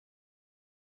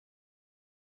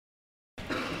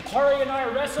Harley and I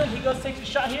are wrestling. He goes, takes a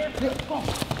shot here. Boom.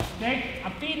 Okay?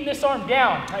 I'm feeding this arm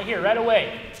down right here, right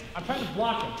away. I'm trying to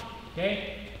block him.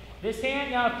 Okay? This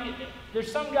hand, now,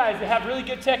 there's some guys that have really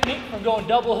good technique from going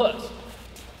double hooks.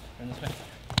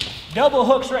 Double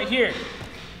hooks right here.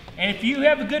 And if you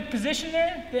have a good position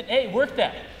there, then hey, work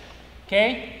that.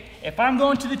 Okay? If I'm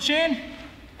going to the chin,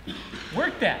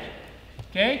 work that.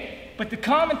 Okay? But the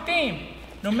common theme,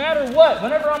 no matter what,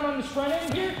 whenever I'm on this front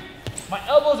end here, my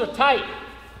elbows are tight.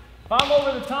 If I'm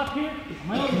over the top here,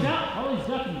 my elbows out, always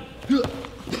ducking me.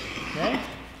 Okay?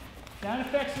 Sound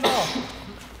effects and all.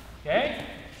 Okay?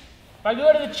 If I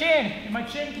go to the chin, and my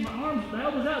arms, my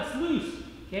elbows out, it's loose.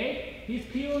 Okay? He's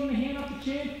peeling the hand off the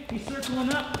chin, he's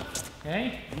circling up.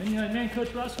 Okay? And then you're like, man,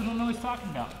 Coach Russell don't know what he's talking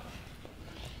about.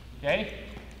 Okay?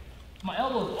 My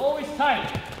elbow is always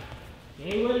tight.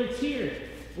 Okay? Whether it's here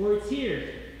or it's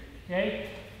here. Okay?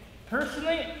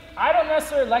 Personally, I don't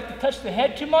necessarily like to touch the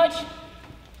head too much.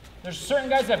 There's certain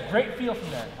guys that have great feel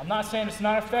from there. I'm not saying it's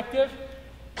not effective.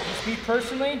 Just me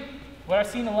personally, what I've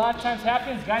seen a lot of times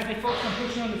happen is guys, they focus on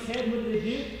pushing on this head. What do?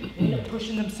 They end up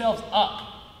pushing themselves up.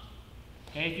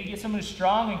 Okay, if you get someone who's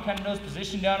strong and kind of knows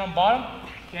position down on bottom,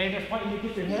 okay, they're fighting to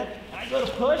get their head. And I go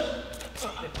to push,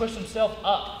 they push themselves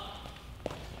up.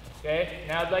 Okay,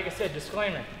 now like I said,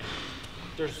 disclaimer,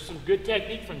 there's some good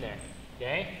technique from there.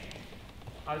 Okay,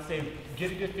 I would say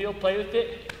get a good feel, play with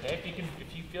it. Okay,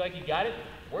 if you feel like you got it,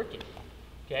 work it.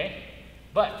 Okay,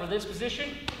 but for this position,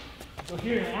 go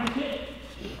here in the armpit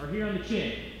or here on the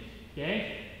chin.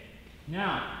 Okay,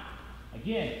 now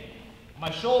again,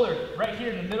 my shoulder right here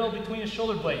in the middle between the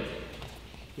shoulder blades.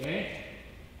 Okay,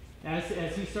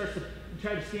 as he starts to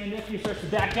try to stand up, he starts to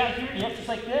back out here. Yep, just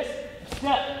like this.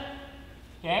 Step.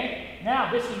 Okay,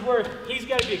 now this is where he's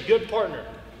got to be a good partner.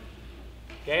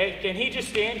 Okay, can he just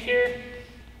stand here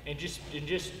and just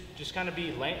kind of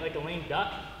be like a lame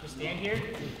duck? Just stand here?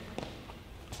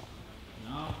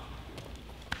 No.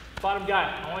 Bottom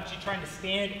guy, I want you trying to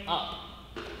stand up.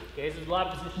 Okay, there's a lot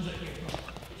of positions up here.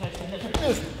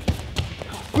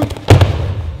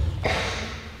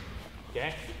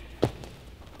 Okay.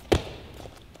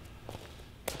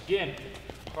 Again,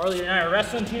 Harley and I are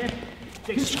wrestling here.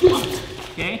 Take a squat.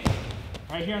 Okay.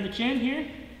 Right here on the chin here.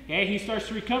 Okay, he starts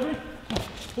to recover.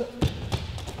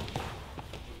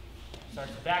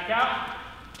 Starts to back out.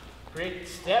 Great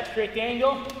step, great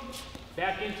angle.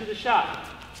 Back into the shot.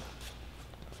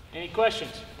 Any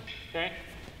questions? Okay.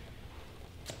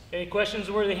 Any questions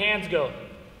where the hands go?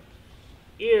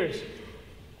 Ears,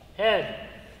 head.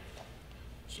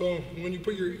 So when you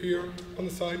put your ear on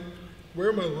the side,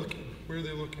 where am I looking? Where are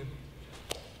they looking?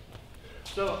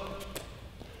 So,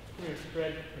 here,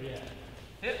 spread, where you at?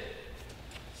 Hip.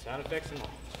 Sound effects and all.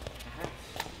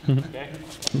 Okay.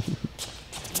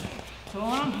 So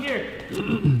when I'm here,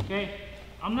 okay,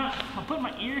 I'll put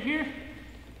my ear here,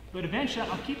 but eventually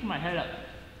I'm keeping my head up.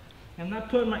 I'm not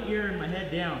putting my ear and my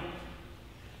head down.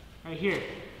 Right here,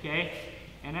 okay?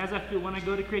 And as I feel when I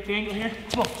go to create the angle here,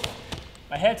 boom,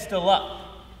 my head's still up.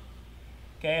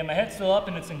 Okay, and my head's still up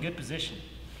and it's in good position.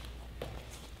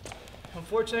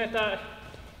 Unfortunately, I thought I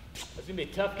was gonna be a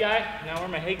tough guy. Now I wear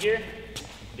my headgear.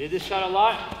 Did this shot a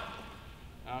lot.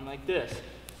 Now I'm like this,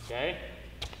 okay?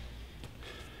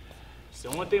 It's the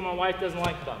only thing my wife doesn't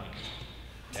like about me,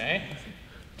 okay?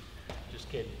 Just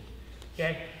kidding,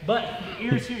 okay? But the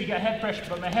ears here, you got head pressure,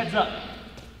 but my head's up,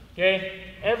 okay?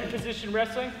 Every position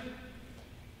wrestling,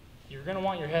 you're gonna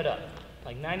want your head up.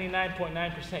 Like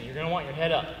 99.9%, you're gonna want your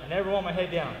head up. I never want my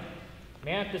head down.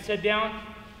 Man, if this head down,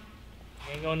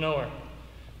 ain't going nowhere.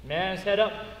 Man's head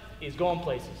up, he's going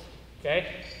places,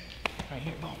 okay? Right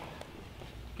here, boom.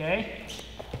 Okay,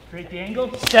 create the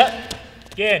angle, step.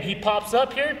 Again, he pops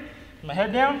up here, my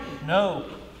head down, no.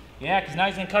 Yeah, because now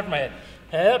he's gonna cover my head.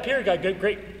 Head up here, got good,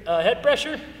 great head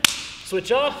pressure.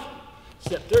 Switch off,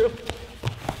 step through.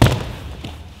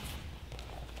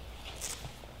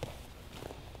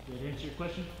 Did I answer your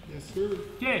question? Yes, sir.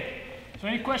 Okay, so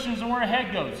any questions on where our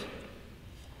head goes?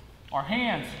 Our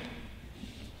hands,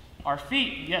 our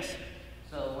feet, yes.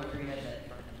 So whenever you have that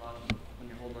front head lock, when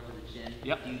you're holding onto the chin,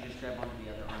 Yep. do you just grab onto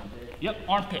the other armpit? Yep,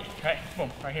 armpit, right,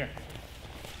 boom, right here.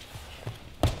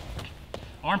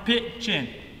 Armpit, chin.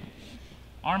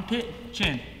 Armpit,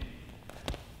 chin.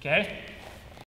 Okay?